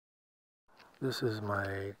This is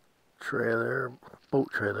my trailer,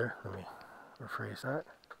 boat trailer, let me rephrase that.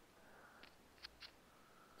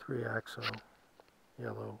 3-axle,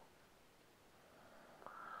 yellow.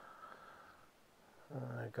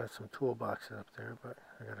 I got some toolboxes up there, but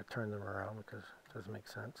I got to turn them around because it doesn't make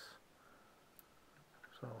sense.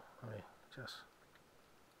 So let me just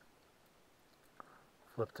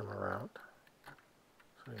flip them around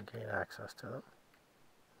so we can gain access to them.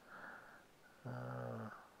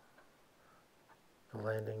 The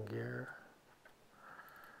landing gear.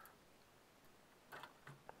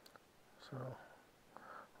 So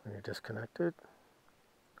when you're disconnected,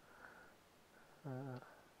 I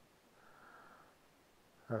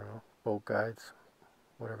don't know, boat guides,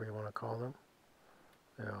 whatever you want to call them,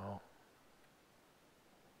 they'll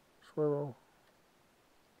swivel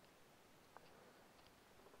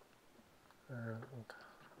and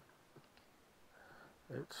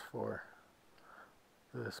it's for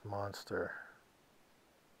this monster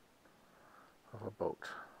of a boat.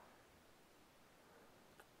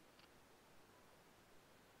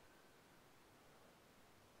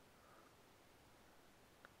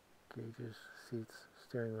 Gauges, seats,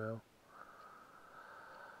 steering wheel.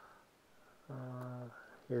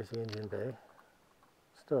 Here's the engine bay.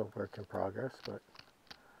 Still a work in progress, but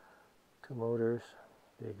 2 motors,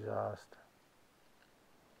 the exhaust.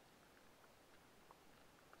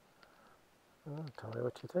 Tell me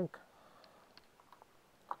what you think.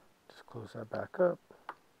 Just close that back up.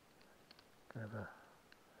 Kind of a,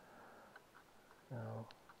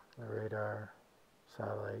 the radar,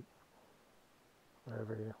 satellite,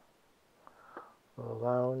 whatever you. Little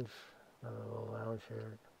lounge, another little lounge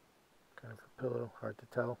here. Kind of a pillow, hard to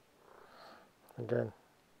tell. Again,